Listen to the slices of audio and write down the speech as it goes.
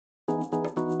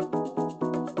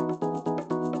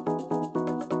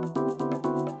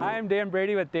I'm Dan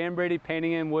Brady with Dan Brady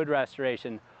Painting and Wood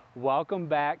Restoration. Welcome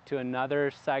back to another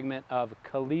segment of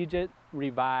Collegiate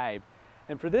ReVibe.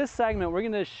 And for this segment, we're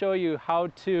going to show you how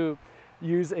to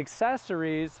use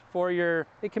accessories for your,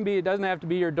 it doesn't have to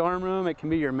be your dorm room, it can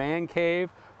be your man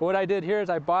cave. But what I did here is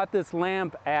I bought this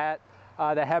lamp at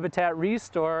the Habitat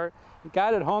Restore,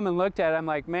 got it home and looked at it. I'm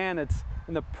like, man, it's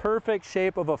in the perfect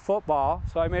shape of a football.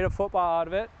 So I made a football out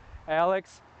of it.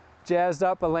 Alex jazzed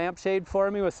up a lampshade for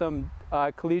me with some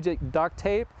collegiate duct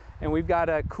tape, and we've got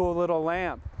a cool little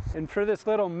lamp. And for this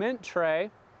little mint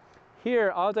tray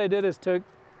here, all I did is took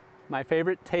my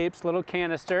favorite tapes little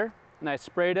canister and I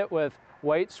sprayed it with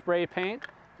white spray paint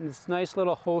and this nice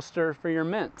little holster for your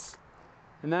mints.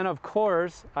 And then of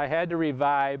course I had to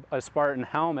revive a Spartan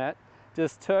helmet.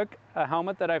 Just took a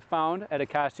helmet that I found at a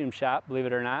costume shop, believe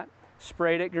it or not,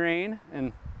 sprayed it green,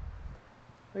 and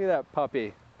look at that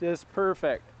puppy, just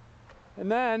perfect. And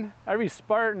then every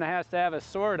Spartan has to have a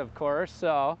sword, of course,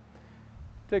 so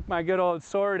took my good old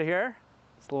sword here,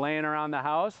 it's laying around the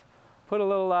house, put a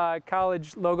little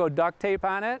college logo duct tape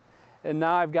on it, and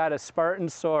now I've got a Spartan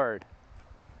sword.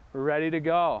 We're ready to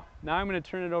go. Now I'm going to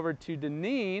turn it over to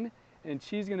Deneen, and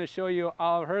she's going to show you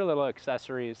all of her little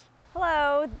accessories.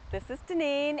 Hello, this is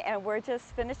Deneen, and we're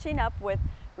just finishing up with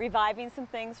reviving some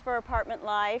things for apartment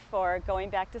life or going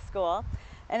back to school.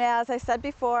 And as I said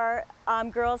before,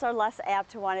 girls are less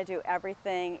apt to want to do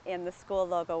everything in the school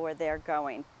logo where they're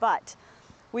going. But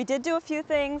we did do a few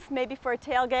things, maybe for a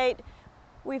tailgate.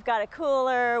 We've got a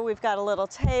cooler, we've got a little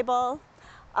table.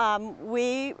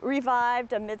 We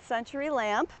revived a mid-century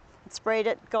lamp, sprayed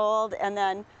it gold, and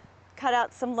then cut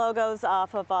out some logos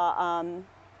off of a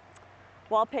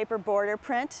wallpaper border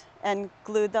print and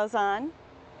glued those on.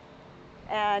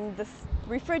 And the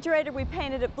refrigerator, we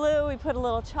painted it blue. We put a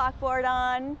little chalkboard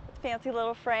on, fancy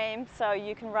little frame, so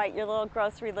you can write your little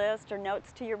grocery list or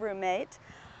notes to your roommate.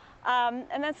 And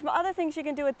then some other things you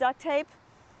can do with duct tape.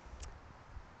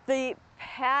 The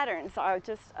patterns are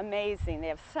just amazing. They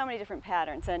have so many different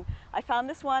patterns. And I found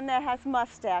this one that has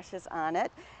mustaches on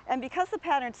it. And because the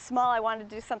pattern's small, I wanted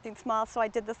to do something small, so I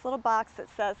did this little box that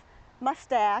says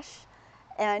mustache.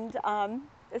 And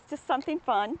it's just something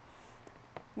fun.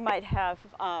 You might have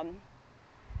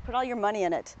put all your money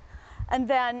in it. And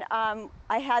then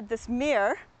I had this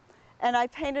mirror, and I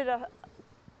painted a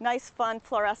nice fun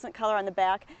fluorescent color on the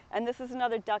back, and this is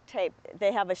another duct tape.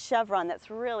 They have a chevron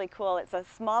that's really cool. It's a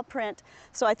small print,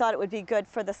 so I thought it would be good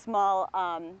for the small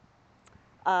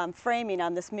framing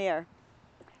on this mirror.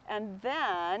 And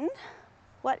then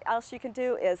what else you can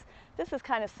do is, this is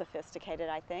kind of sophisticated,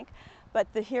 I think, but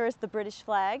here is the British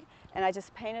flag, and I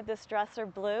just painted this dresser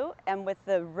blue, and with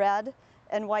the red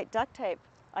and white duct tape,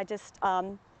 I just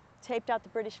taped out the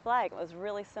British flag. It was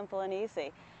really simple and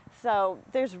easy. So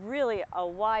there's really a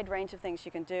wide range of things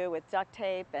you can do with duct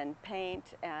tape and paint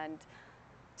and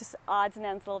just odds and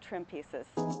ends little trim pieces.